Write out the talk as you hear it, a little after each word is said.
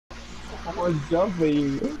was jumping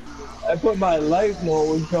you. I put my life no one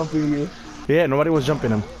was jumping you. Yeah, nobody was jumping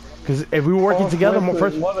him. Because if we were working together,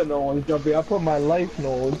 first... no one was jumping. I put my life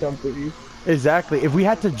no one was jumping you. Exactly. If we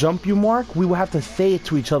had to jump you, Mark, we would have to say it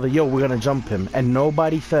to each other, yo, we're gonna jump him. And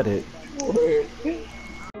nobody said it.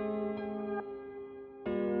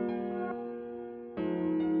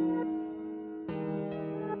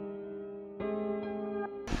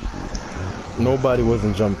 Nobody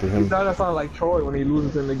wasn't jumping him. He started to sound like Troy when he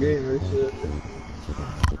loses in the game and shit.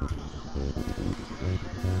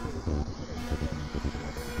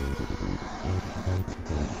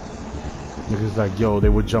 Niggas like, yo, they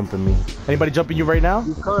were jumping me. Anybody jumping you right now?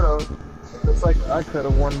 You could've. It's like I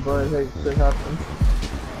could've won, but hey, shit happened.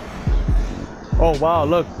 Oh wow,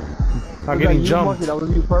 look. I'm getting jumped. Monkey? That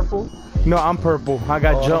was you purple? No, I'm purple. I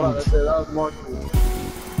got jumped. That was Marc.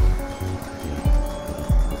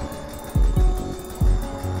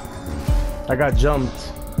 I got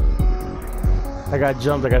jumped. I got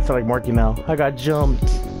jumped. I got to sound like Marky now. I got jumped.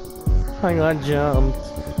 I got jumped.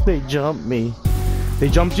 They jumped me. They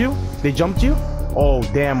jumped you? They jumped you? Oh,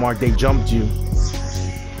 damn, Mark. They jumped you.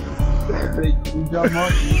 They jumped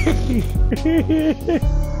Marky.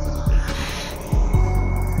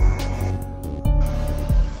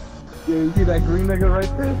 Yeah, you see that green nigga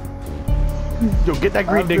right there? Yo, get that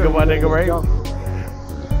green nigga, my nigga, right?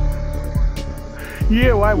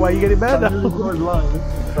 Yeah, why you getting mad now?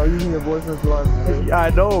 Start using your voice as line. Yeah, I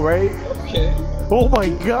know, right? Okay. Oh my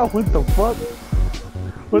god, what the fuck?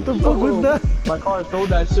 What the fuck was that? My car throw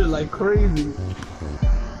that shit like crazy.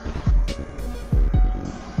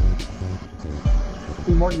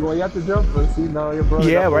 See, Marky, well, you have to jump first. See, now your brother.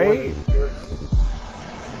 Yeah, right?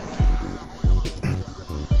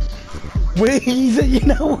 Wait, he said you're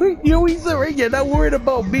not worried. You know, he said, right? You're not worried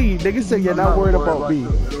about me. Nigga said you're not worried about me.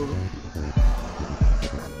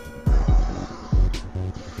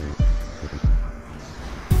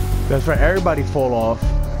 That's right. Everybody fall off.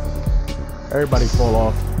 Everybody fall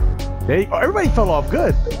off. Everybody fell off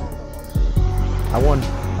good. I won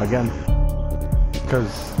again. Because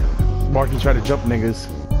Marky tried to jump niggas.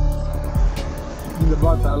 He's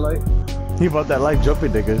about that life. He about that life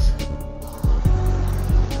jumping niggas.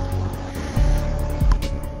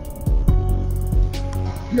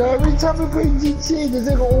 Yo, every time I play GTA, this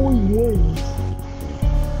nigga always wins.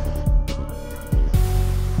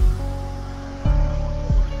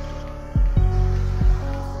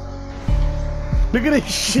 Look at this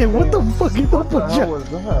shit. What the fuck is up with How was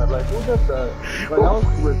that? Like, who got that? Like, that was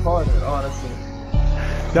retarded, honestly.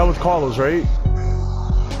 That was Carlos, right?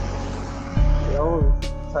 Yeah, that was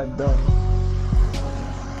type dumb.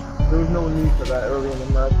 There was no need for that early in the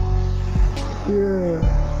match.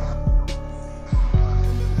 Yeah.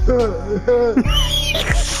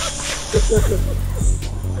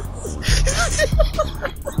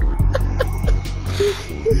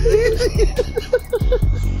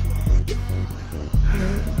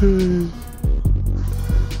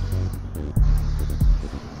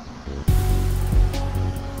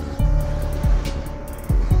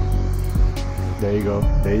 There you go.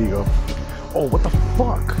 There you go. Oh, what the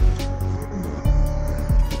fuck?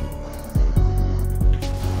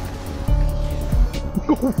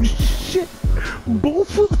 Oh shit!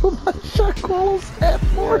 Both of them I shot Carlos at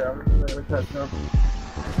for. Yeah, I'm gonna catch up.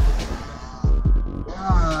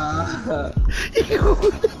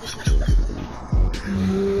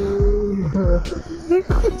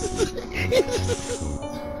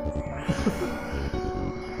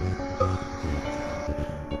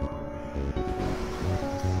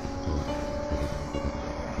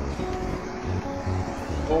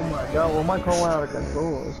 Oh my god, well my car went out of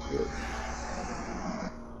control. Shit.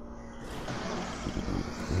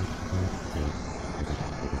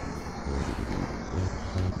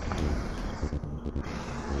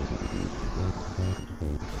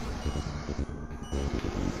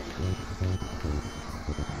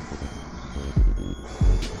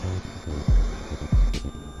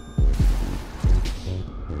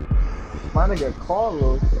 My nigga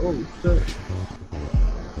Carlos, oh shit.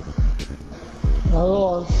 I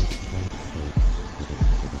lost.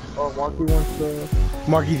 Oh, Marky wants to...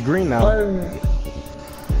 Marky's green now.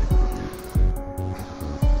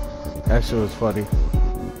 That shit was funny.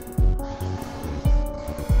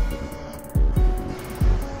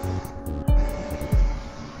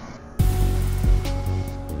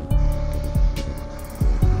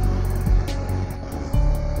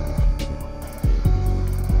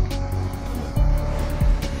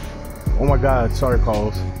 Oh my god, sorry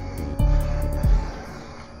Carlos.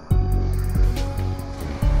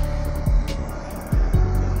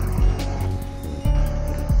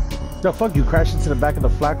 The fuck, you crashed into the back of the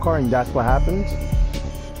flat car and that's what happened?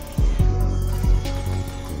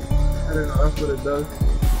 I don't know, that's what it does.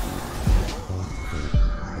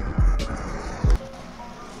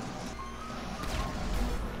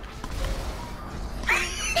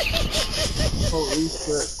 Holy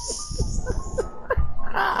shit.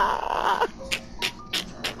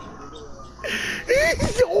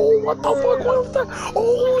 Oh, what the fuck was that?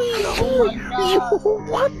 Holy shit! Yo,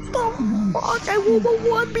 what the fuck? I Wilmer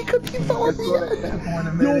won because he fell on the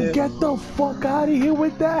edge. Yo, get the fuck out of here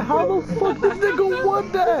with that. How the fuck this nigga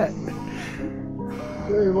won that?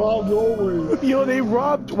 They robbed always. Yo, they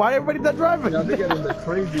robbed. Why everybody not driving? Yeah, they getting the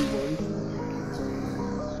crazy ones.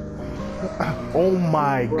 Oh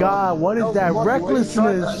my god, what is that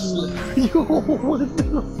recklessness? Yo, what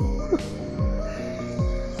the fuck?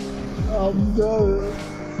 I'm done.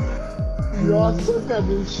 Y'all suck at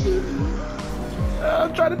this shit.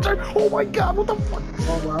 I'm trying to turn. Oh my god, what the fuck?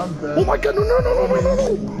 Oh man, I'm dead. Oh my god, no.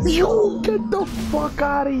 Yo, get the fuck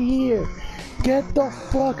out of here. Get the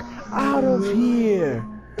fuck out of here.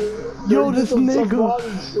 Yo, this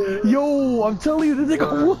nigga. Yo, I'm telling you, this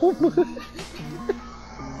nigga.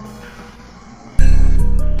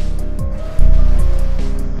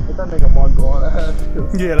 Let that nigga Marc go on ahead.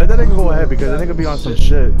 Yeah, let that nigga go ahead because that nigga be on some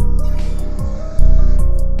shit.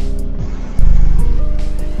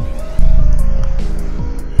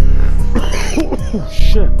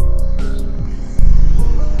 Shit.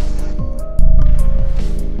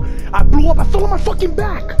 I blew up, I fell on my fucking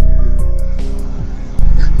back.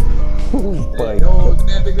 Oh my god.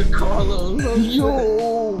 That nigga Carlos.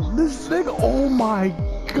 Yo, this nigga, oh my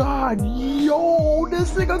god. Yo,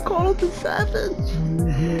 this nigga Carlos is savage.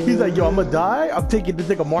 He's like, yo, I'm gonna die. I'm taking this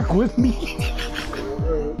nigga Marc with me.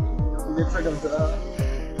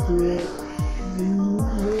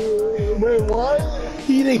 Wait, what?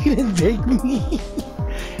 He didn't take me.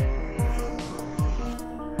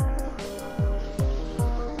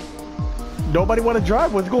 Nobody want to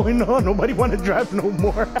drive. What's going on? Nobody want to drive no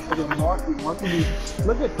more.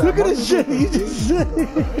 Look at this shit. He just said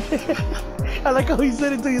it. I like how he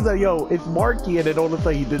said it too. He's like, yo, it's Marky, and then all of a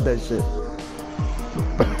sudden he did that shit.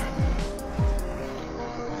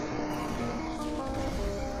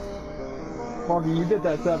 Marky, you did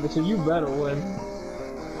that savage, so you better win.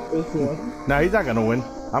 This one. Nah, he's not gonna win.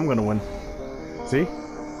 I'm gonna win. See?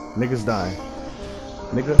 Niggas dying.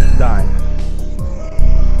 Nigga dying.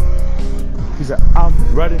 He said, I'm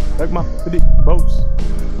riding like my big boats.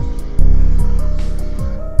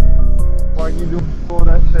 Mark, you do all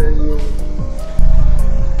that shit, you.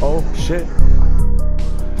 Oh shit.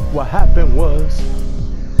 What happened was,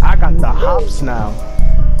 I got the hops now.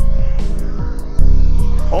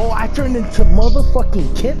 Oh, I turned into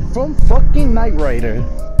motherfucking Kit from fucking Knight Rider.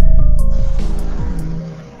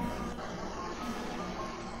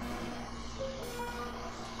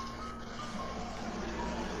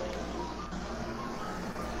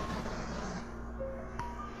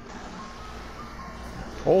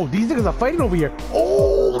 Oh, these niggas are fighting over here.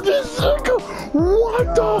 Oh, this nigga.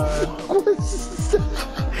 What the fuck was that?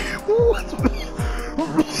 What?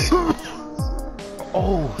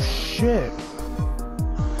 Oh, shit.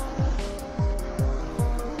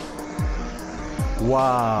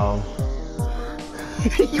 Wow.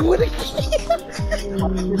 You would have.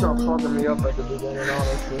 He's not fucking me up at the beginning,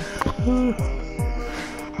 honestly.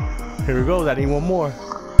 Here we go. I need one more.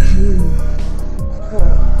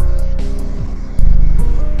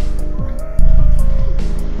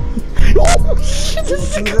 Oh shit!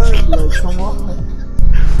 This is like, come on.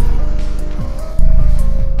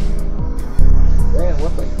 Man,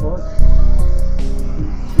 what the fuck?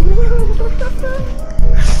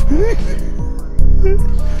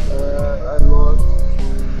 I lost.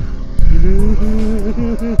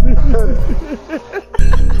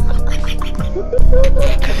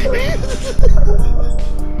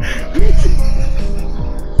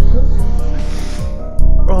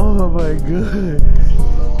 Oh my god.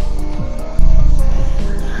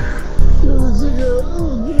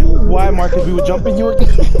 Why, Mark? If we were jumping you again?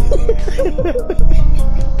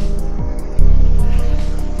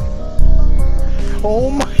 Oh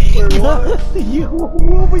my god! You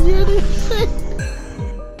over here, this shit.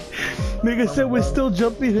 Nigga said we're still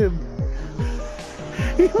jumping him.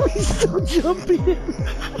 We still jumping him.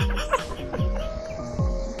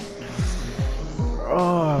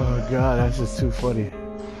 Oh god, that's just too funny.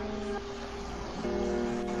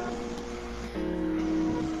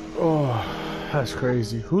 Oh. That's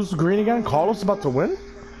crazy. Who's green again? Carlos about to win?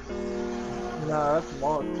 Nah, that's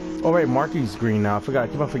Marc. Oh wait, Marky's green now. I forgot. I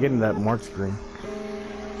keep on forgetting that Marc's green.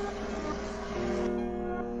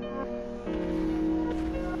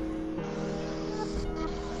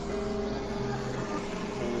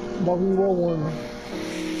 But we won one.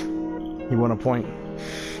 He won a point.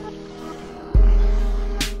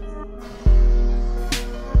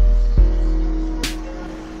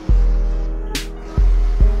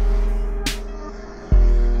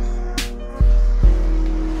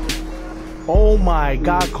 Oh my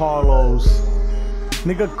god, Carlos.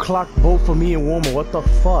 Nigga clocked both for me and Wilmer. What the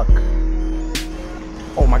fuck?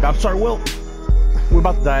 Oh my god, I'm sorry, Will. We're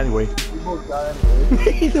about to die anyway. We both die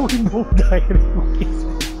anyway. We both die anyway.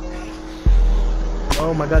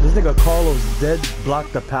 Oh my god, this nigga Carlos dead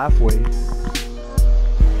blocked the pathway.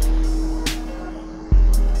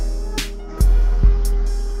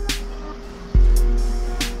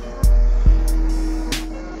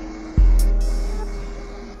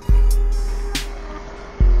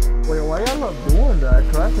 Wait, why y'all not doing that?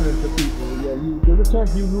 Crashing into people. Yeah, there's a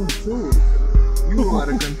chance you lose too. You go out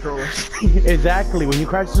of control. Exactly, when you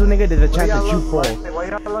crash into a nigga, there's a chance that you fall. Why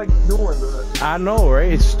y'all like doing that? I know,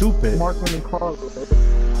 right? It's stupid. Marc and Carlos.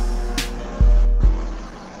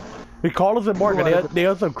 The Carlos and Marc, they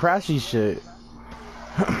have some crashy shit.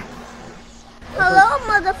 Hello,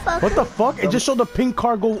 motherfucker. What the fuck? It just showed the pink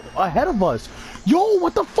car go ahead of us. Yo,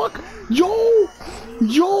 what the fuck? Yo,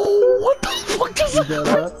 what the fuck just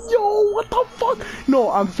happened? Yo, what the fuck? No,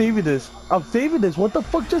 I'm saving this. What the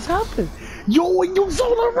fuck just happened? Yo, you saw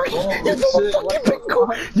that right? You saw the fucking pink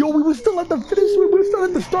car. Yo, we were still at the finish. We were still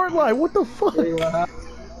at the start line. What the fuck?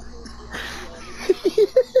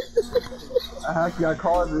 I hacked got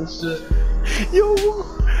caught in this shit. Yo,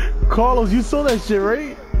 Carlos, you saw that shit,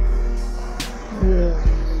 right? Yeah.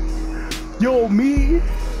 Yo, me.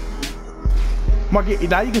 Marc,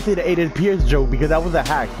 now you can say the Aiden Pierce joke because that was a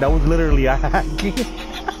hack. That was literally a hack.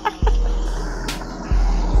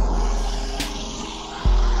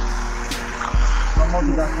 My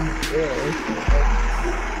mother got in the air.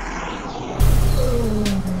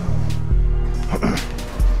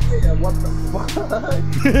 Yeah, what the fuck?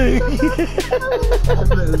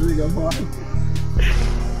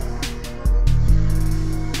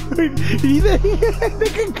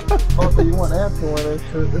 Oh, so you want Amp to win this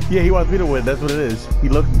shit? Yeah, he wants me to win. That's what it is. He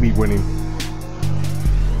loves me winning.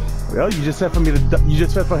 Well, you just said for me to. You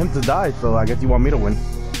just said for him to die, so I guess you want me to win.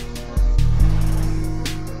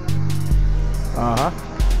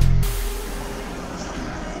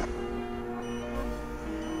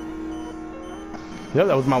 Yeah,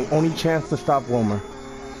 that was my only chance to stop Wilmer.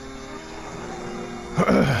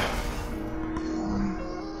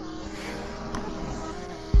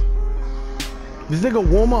 This nigga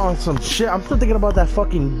Wilmer on some shit. I'm still thinking about that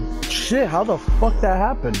fucking shit. How the fuck that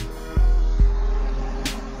happened?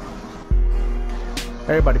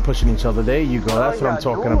 Everybody pushing each other. There you go. That's what I'm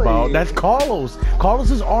talking about. That's Carlos.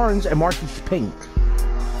 Carlos is orange and Marc is pink.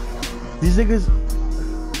 These niggas.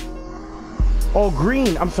 Oh,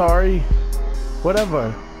 green. I'm sorry.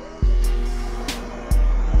 Whatever.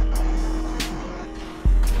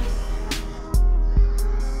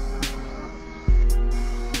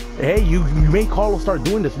 Hey, you made Carlos start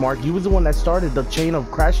doing this, Marc. You was the one that started the chain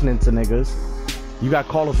of crashing into niggas. You got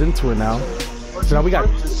Carlos into it now. So now we got...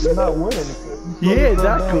 You're not winning. Yeah,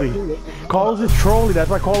 exactly. Carlos is trolling. That's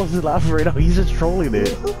why Carlos is laughing right now. He's just trolling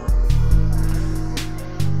it.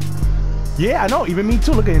 Yeah, I know. Even me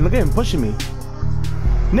too. Look at him. Look at him pushing me.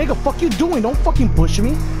 Nigga, fuck you doing? Don't fucking push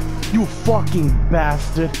me. You fucking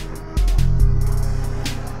bastard.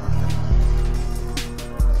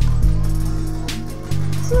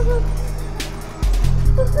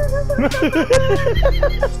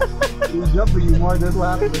 You jumping, you Marc, that's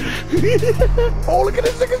laughing. Oh, look at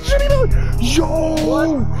this nigga shit he doing. Yo! What?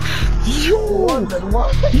 Yo!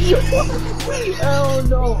 What? Yo! Hell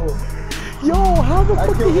no! Yo, how the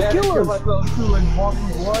fuck did he kill us? Myself too, like,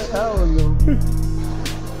 what? Hell no.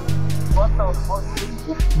 What the fuck?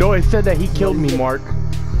 No, it said that he killed me, Marc.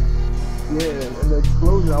 Yeah, and the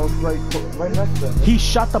explosion, I was right next to him. He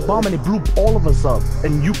shot the bomb and it blew all of us up.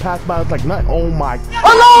 And you passed by, I was like, nothing. Oh my.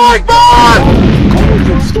 Allah Akbar! Oh,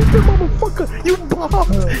 you stupid motherfucker. You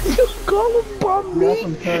bombed. You call him bombed me.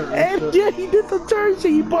 And yeah, he did the turn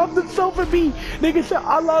shit. He bombed himself at me. Nigga said,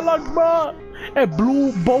 Allah Akbar. And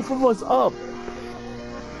blew both of us up.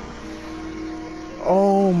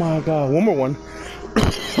 Oh my god. One more one.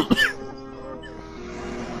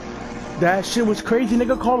 That shit was crazy.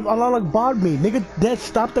 Nigga called Allah Akbar me. Nigga dead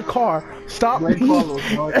stopped the car. Stop me. He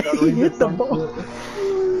hit the bomb.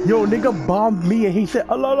 Yo, nigga bombed me and he said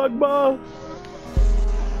Allah Akbar.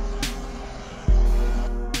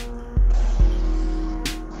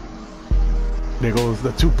 There goes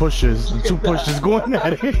the two pushers. The two pushers going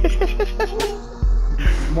at it.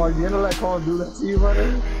 Marc, you ever let Colin do that to you,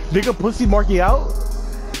 brother? Nigga pussy Marky out.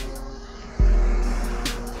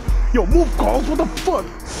 Yo, move, Carlos. What the fuck?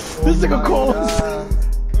 This nigga Carlos.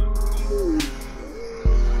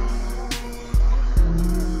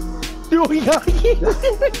 Yo, he got you.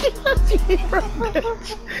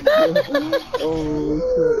 Oh,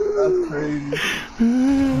 shit. That's crazy.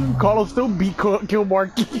 Carlos still beat kill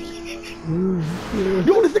Marky.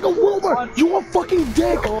 Yo, this nigga Wilmer! You a fucking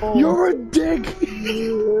dick! You're a dick!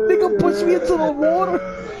 Nigga pushed me into the water!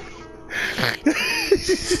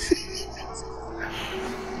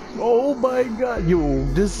 Oh my god, yo,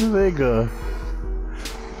 this nigga.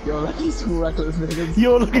 Yo, like these two reckless niggas.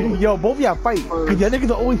 Yo, look at yo, both of y'all fight. Cause y'all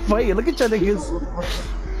niggas are always fighting. Look at y'all niggas.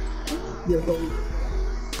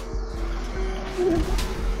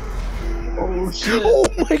 Oh shit. Oh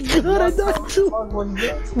my god, I died too.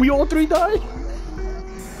 We all three died?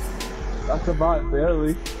 I survived,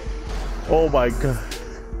 barely. Oh my god.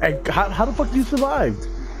 Hey, how the fuck you survived?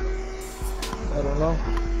 I don't know.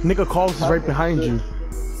 Nigga Carlos is right behind you.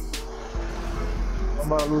 I'm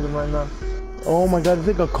about to lose him right now. Oh my god,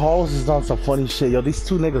 this nigga Carlos is on some funny shit. Yo, these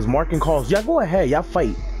two niggas, Marc and Carlos, y'all go ahead, y'all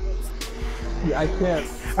fight. Yeah, I can't.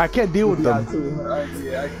 I can't deal with them.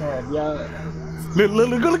 Yeah, I can't. Yeah.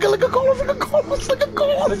 Look at Carlos, look at Carlos, look at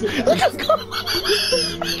Carlos, look at Carlos.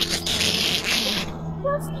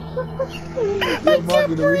 I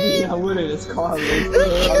can't breathe. I win it. It's Carlos.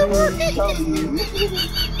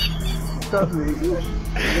 Trust me.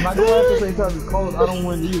 If I go out to say something Carlos, I don't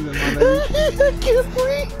win either, my nigga. I can't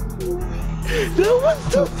breathe. That was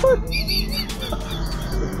so funny.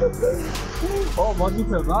 Oh, Monkey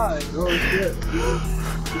survived. Oh shit.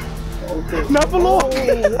 Okay. Not for long.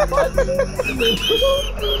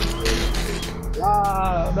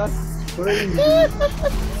 Wow, that's crazy.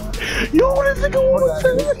 Yo, this nigga was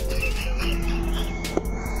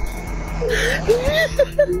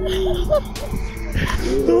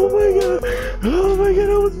Oh my god,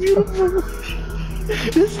 that was beautiful.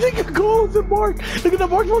 This nigga goes and Marc. Look at the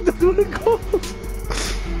Marc wants to do the goals.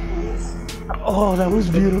 Oh, that was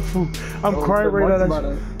beautiful. I'm crying right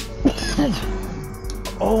now.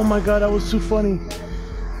 Oh my god, that was too funny.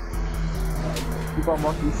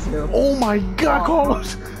 Oh my god,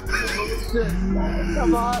 Carlos.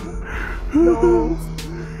 Come on. No.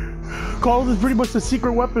 Carlos is pretty much the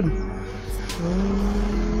secret weapon.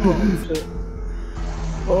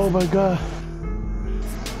 Oh my god.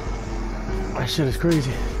 That shit is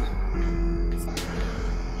crazy.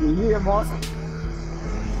 Yeah, Marc.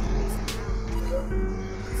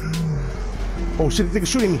 Oh shit, this nigga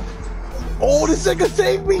shooting me. Oh, this nigga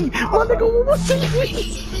saved me. My nigga Wilmer saved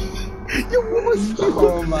me. Yo, Wilmer saved me.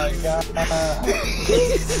 Oh my god.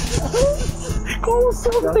 Carlos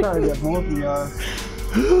saved me. I'm trying to get both of y'all.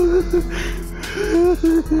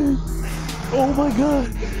 Oh my god.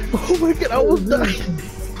 Oh my god, I was dying.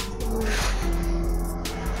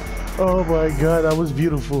 Oh my god, that was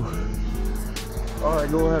beautiful. Alright,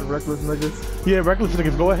 go ahead, reckless niggas. Yeah, reckless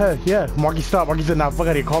niggas, go ahead. Yeah, Marky stop. Marky said, nah, fuck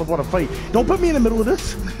out of here. Carlos want to fight. Don't put me in the middle of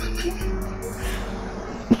this.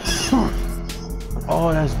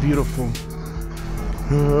 Oh, that's beautiful.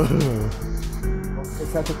 Okay,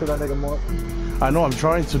 catch up to that nigga, Marc. I know, I'm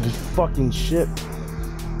trying to. This fucking shit.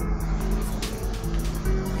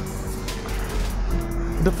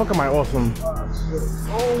 The fuck am I awesome?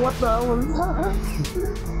 Oh, what the hell was that?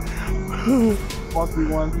 Marc, we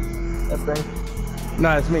won. That thing.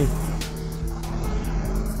 Nah, it's me.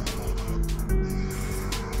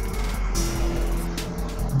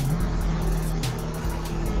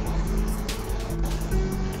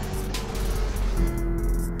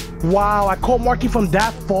 Wow, I caught Marky from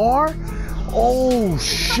that far? Oh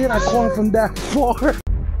shit, I caught him from that far.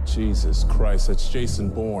 Jesus Christ, that's Jason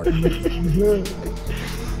Bourne.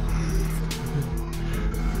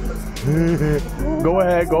 Go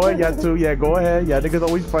ahead, y'all two. Yeah, go ahead. Yeah, niggas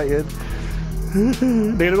always fighting.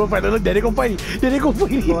 They're gonna go fight. Look, they go fighting. They go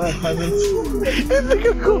fighting. Go ahead, peasants. This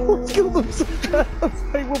nigga go kill them so fast.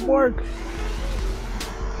 Fight with Marc.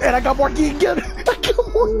 And I got Marky again. I got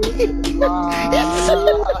Marky again.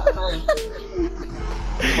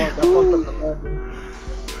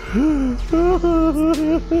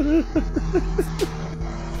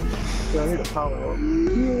 I need a power up.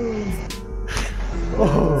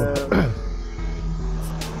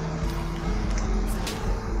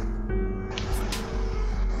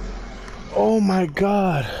 Oh my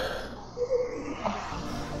god.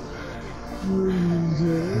 No,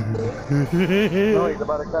 he's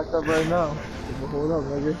about to catch up right now. Hold up,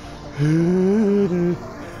 nigga.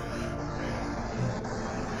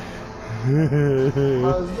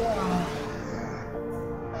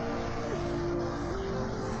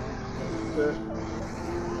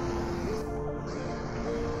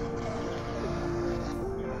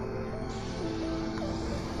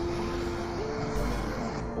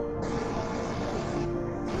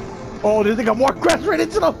 Oh, this nigga Marc crashed right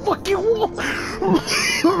into the fucking wall.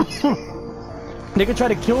 Nigga tried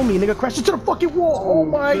to kill me. Nigga crashed into the fucking wall. Oh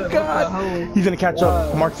my god. He's gonna catch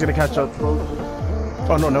up. Marc's gonna catch up.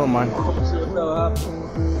 Oh no, never mind.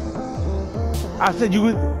 I said you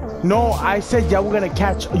would. No, I said y'all were gonna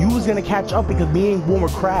catch. You was gonna catch up because me and Wilmer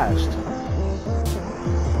crashed.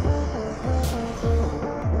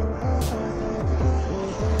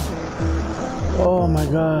 Oh my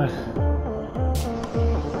god.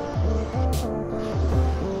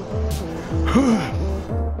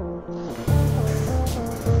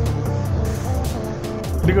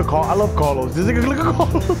 Nigga call. I love Carlos. This nigga look at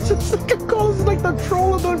Carlos. This nigga Carlos is like the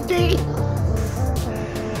troll of the game.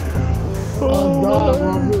 Oh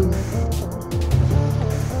god.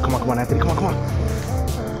 Come on, Anthony. Come on.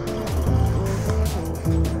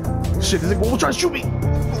 Shit, this nigga will try to shoot me.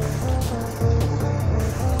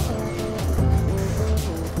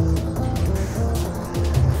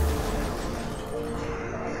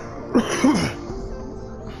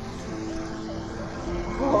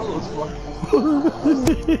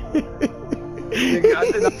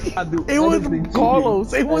 It was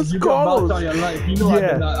Carlos. It was Carlos. On your life. You know,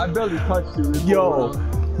 yeah. I barely touched you. Yo,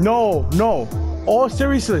 no. All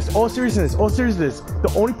seriousness.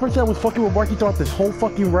 The only person that was fucking with Marky throughout this whole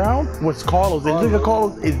fucking round was Carlos. And nigga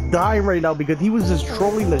Carlos is dying right now because he was just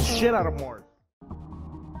trolling the shit out of Marc.